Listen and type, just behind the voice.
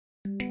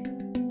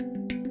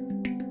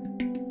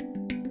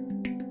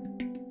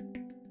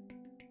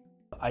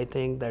I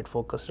think that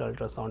focused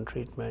ultrasound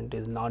treatment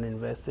is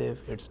non-invasive,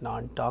 it's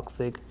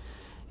non-toxic,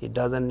 it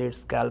doesn't need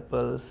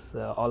scalpels,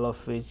 all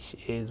of which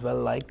is well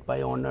liked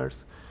by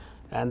owners,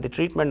 and the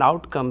treatment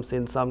outcomes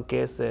in some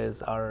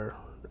cases are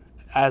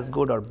as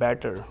good or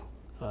better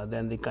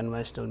than the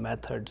conventional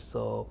methods.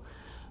 So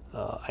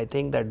I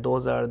think that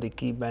those are the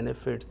key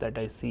benefits that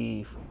I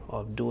see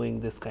of doing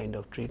this kind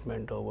of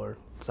treatment over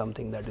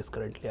something that is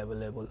currently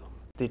available.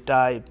 The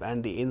type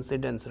and the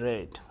incidence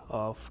rate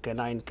of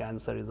canine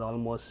cancer is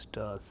almost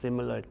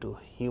similar to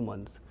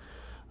humans.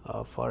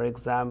 For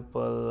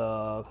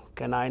example,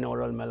 canine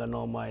oral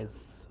melanoma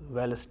is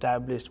well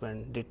established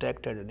when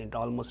detected, and it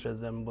almost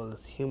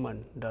resembles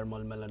human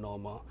dermal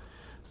melanoma.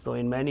 So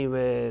in many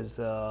ways,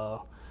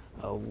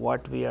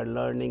 what we are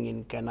learning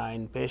in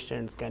canine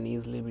patients can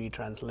easily be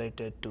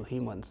translated to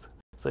humans.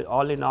 So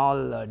all in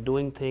all,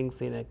 doing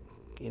things in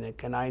a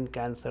canine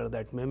cancer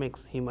that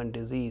mimics human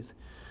disease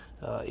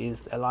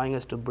is allowing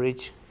us to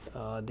bridge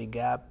the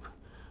gap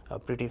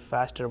pretty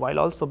faster, while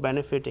also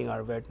benefiting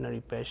our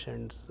veterinary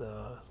patients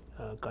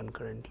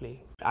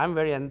concurrently. I'm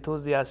very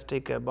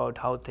enthusiastic about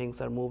how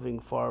things are moving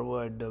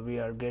forward. We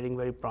are getting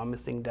very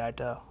promising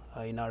data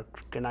in our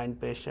canine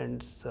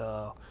patients.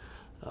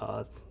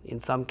 In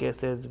some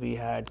cases we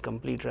had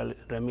complete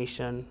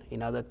remission,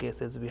 in other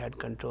cases we had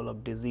control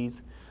of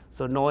disease.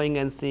 So knowing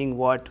and seeing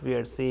what we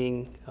are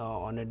seeing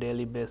on a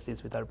daily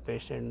basis with our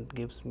patient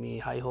gives me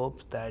high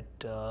hopes that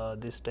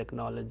this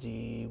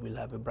technology will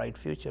have a bright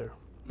future.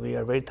 We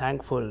are very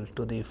thankful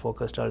to the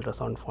Focused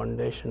Ultrasound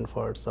Foundation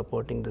for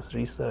supporting this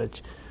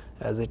research,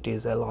 as it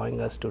is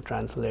allowing us to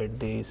translate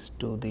these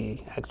to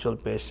the actual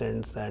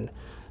patients and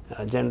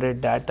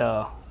generate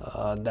data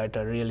that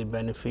are really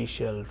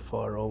beneficial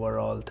for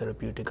overall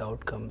therapeutic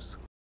outcomes.